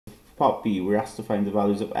part B, we're asked to find the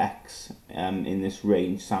values of x in this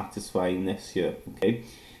range satisfying this here. Okay,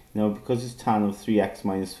 now because it's tan of 3x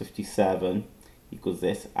minus 57 equals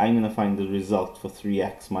this, I'm going to find the result for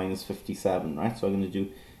 3x minus 57, right? So I'm going to do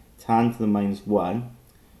tan to the minus 1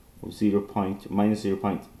 of minus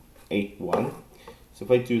 0.81. So if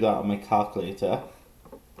I do that on my calculator,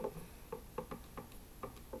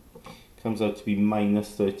 it comes out to be minus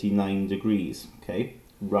 39 degrees, okay?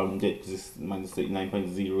 Round it because it's minus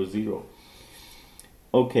 39.00.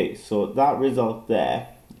 Okay, so that result there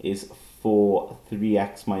is for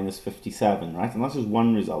 3x minus 57, right? And that's just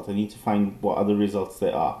one result. I need to find what other results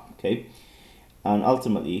there are, okay? And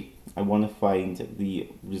ultimately, I want to find the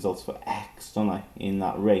results for x, don't I, in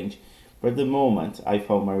that range. But at the moment, I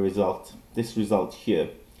found my result. This result here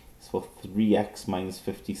is for 3x minus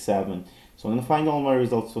 57. So I'm going to find all my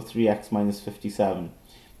results for 3x minus 57.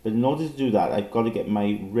 But in order to do that, I've got to get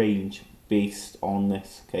my range based on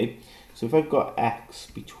this, okay? So if I've got x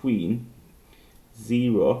between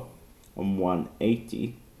 0 and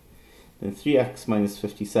 180, then 3x minus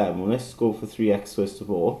 57, well, let's go for 3x first of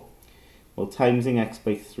all. Well, timesing x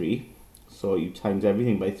by 3, so you times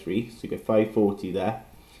everything by 3, so you get 540 there,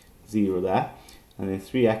 0 there, and then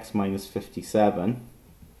 3x minus 57,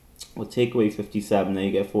 we'll take away 57, there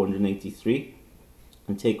you get 483,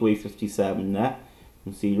 and take away 57 there,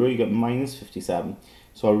 from 0 you get minus 57.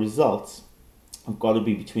 So our results have got to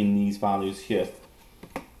be between these values here.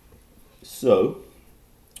 So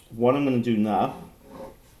what I'm going to do now,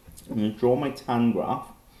 I'm going to draw my tan graph,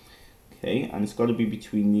 okay, and it's got to be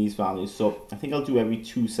between these values. So I think I'll do every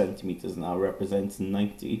 2 centimeters now, represents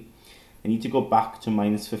 90. I need to go back to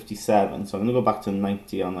minus 57, so I'm going to go back to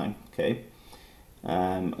 90 on that, okay.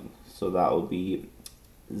 So that will be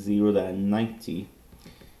 0 there, 90.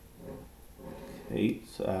 Okay,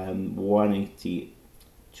 so 180,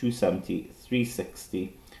 270,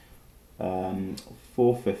 360,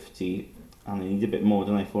 450, and I need a bit more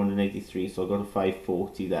than 483, so I'll go to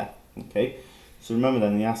 540 there. Okay, so remember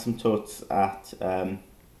then the asymptotes at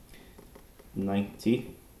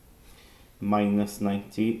 90 minus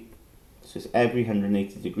 90, so it's every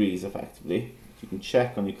 180 degrees effectively. You can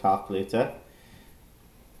check on your calculator.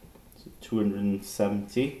 So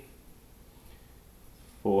 270,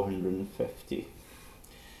 450.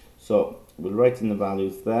 So we'll write in the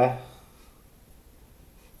values there.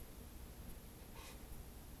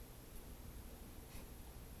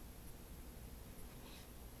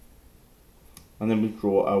 And then we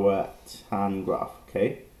draw our tan graph,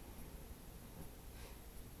 okay?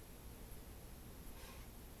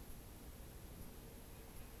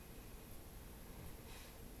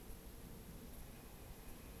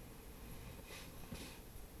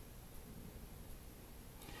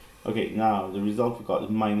 Okay, now the result we got is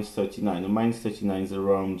minus 39. And minus 39 is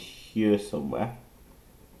around here somewhere.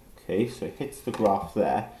 Okay, so it hits the graph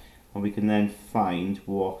there, and we can then find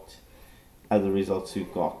what other results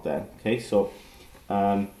we've got then. Okay, so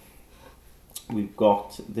we've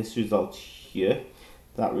got this result here,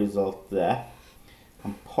 that result there,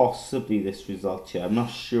 and possibly this result here. I'm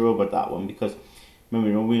not sure about that one because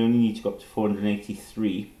remember, we only need to go up to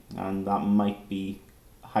 483, and that might be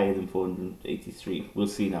higher than 483. We'll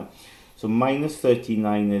see now. So minus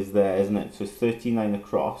 39 is there, isn't it? So it's 39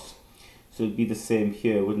 across. So it'd be the same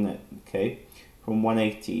here, wouldn't it? Okay. From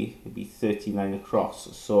 180, it'd be 39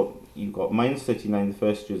 across. So you've got minus 39 the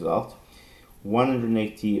first result,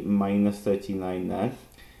 180 minus 39 then,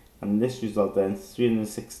 and this result then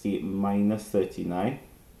 360 minus 39,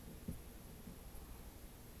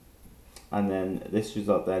 and then this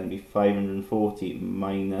result then be 540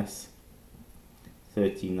 minus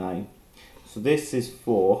 39. So this is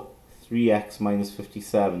for 3x minus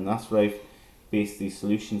 57. That's what I've based these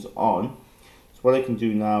solutions on. So what I can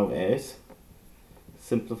do now is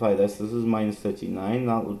simplify this. This is minus 39.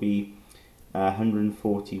 That will be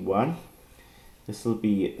 141. This will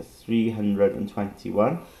be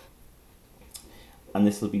 321. And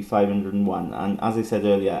this will be 501. And as I said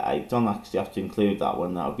earlier, I don't actually have to include that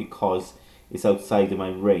one now because it's outside of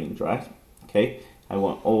my range, right? Okay. I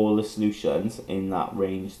want all the solutions in that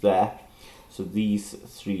range there. So these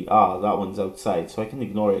three are, that one's outside, so I can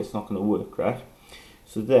ignore it, it's not going to work, right?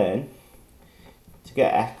 So then, to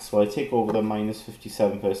get x, well I take over the minus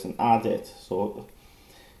 57 first and add it. So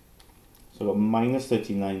I've got minus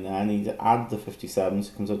 39 there, I need to add the 57,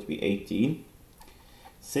 so it comes out to be 18.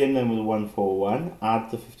 Same then with the 141,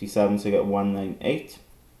 add the 57, so I get 198.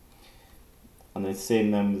 And then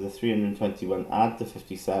same then with the 321, add the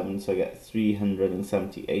 57, so I get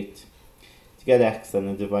 378. To get x then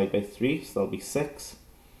I divide by 3, so that'll be 6.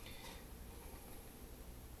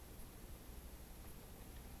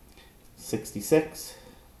 66.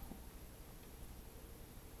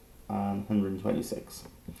 126.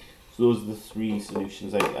 So those are the three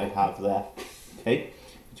solutions I have there, okay,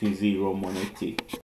 between 0 and 180.